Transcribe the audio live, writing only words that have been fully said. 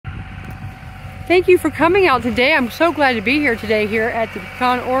Thank you for coming out today. I'm so glad to be here today here at the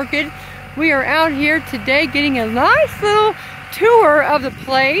Pecan Orchid. We are out here today getting a nice little tour of the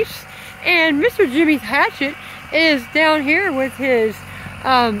place, and Mr. Jimmy Hatchet is down here with his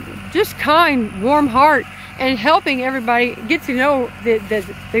just kind, warm heart and helping everybody get to know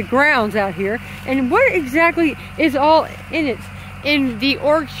the grounds out here and what exactly is all in it, in the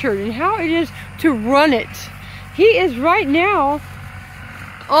orchard, and how it is to run it. He is right now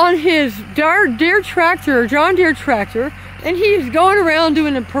on his John Deere tractor, and he's going around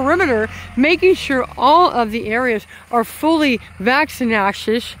doing a perimeter, making sure all of the areas are fully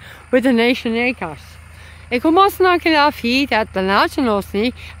vaccinated with the nation ACAS. E kumosna kila fit at the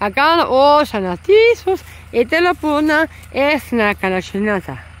nationalsni, agala o sanatisus, etelapuna esna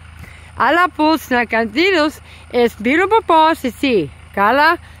kanashinata. Ala pusna candidos es bilopopos,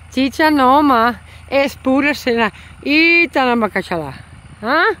 kala chicha noma es pura sena itanamacachala.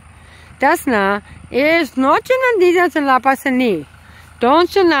 Huh? Das na is noche nandida en la pasani.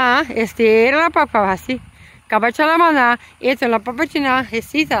 Donchana es de la papasi. Cabachalamana es la papachina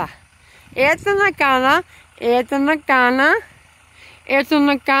esita. Esta na cana. Es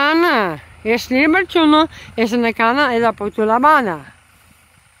ni marchuno, es na cana, es la potulamana.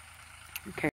 Okay.